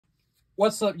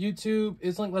What's up, YouTube?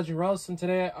 It's Link Legend Russ, and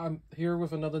today I'm here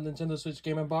with another Nintendo Switch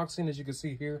game unboxing. As you can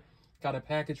see here, got a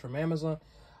package from Amazon.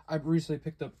 I recently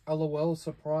picked up L.O.L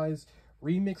Surprise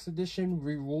Remix Edition,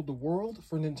 Reruled the World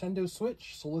for Nintendo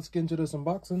Switch. So let's get into this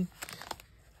unboxing.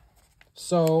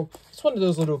 So it's one of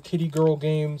those little kitty girl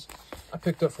games I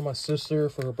picked up for my sister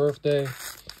for her birthday.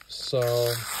 So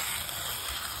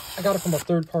I got it from a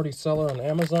third-party seller on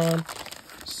Amazon.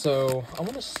 So I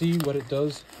want to see what it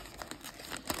does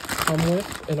come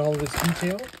with in all of this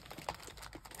detail.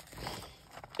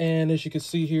 And as you can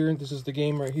see here, this is the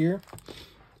game right here.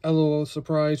 L.O.L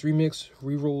Surprise Remix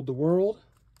Reruled the World.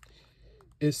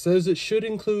 It says it should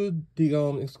include the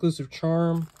exclusive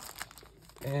charm.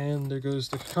 And there goes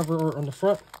the cover art on the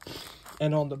front.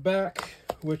 And on the back,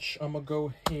 which I'm going to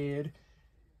go ahead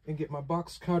and get my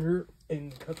box cutter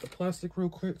and cut the plastic real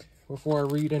quick before I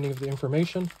read any of the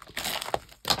information.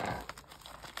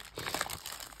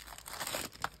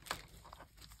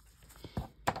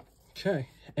 Okay,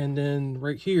 and then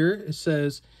right here it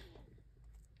says,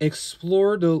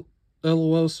 explore the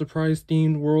L.O.L Surprise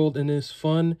themed world in this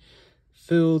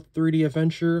fun-filled 3D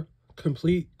adventure,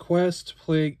 complete quest,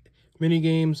 play mini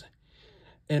games,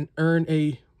 and earn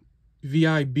a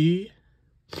VIBB,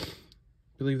 I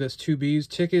believe that's 2 B's,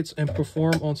 tickets, and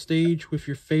perform on stage with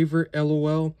your favorite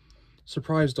L.O.L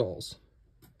Surprise dolls.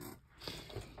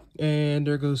 And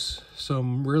there goes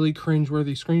some really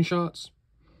cringe-worthy screenshots.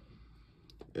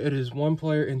 It is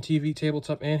 1-player in TV,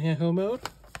 tabletop, and handheld mode.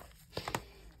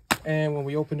 And when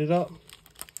we open it up,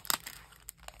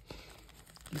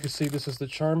 you can see this is the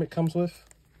charm it comes with.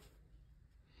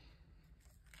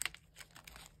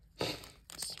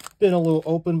 It's been a little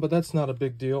open, but that's not a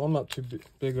big deal. I'm not too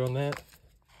big on that.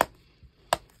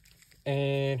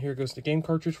 And here goes the game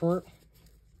cartridge for it.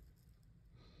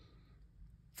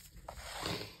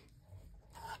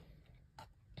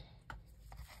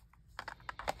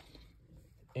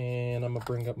 And I'm going to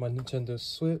bring up my Nintendo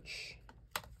Switch.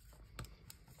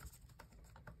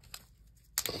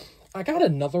 I got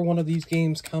another one of these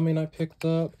games coming I picked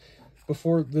up.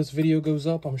 Before this video goes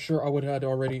up, I'm sure I would have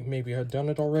already, maybe had done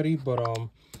it already. But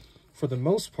for the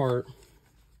most part,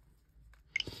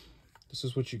 this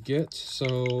is what you get.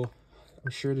 So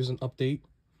I'm sure there's an update.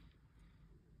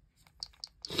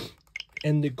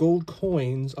 And the gold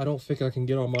coins, I don't think I can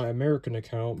get on my American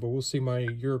account, but we'll see my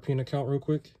European account real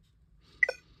quick.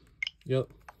 Yep.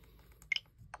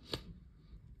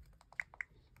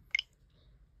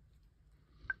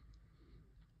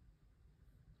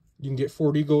 You can get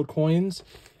 40 gold coins.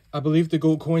 I believe the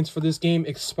gold coins for this game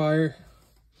expire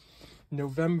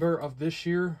November of this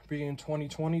year, being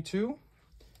 2022.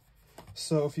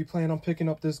 So if you plan on picking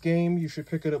up this game, you should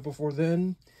pick it up before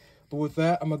then. But with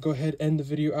that, I'm going to go ahead and end the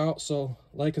video out. So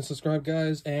like and subscribe,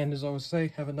 guys. And as I always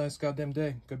say, have a nice goddamn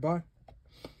day. Goodbye.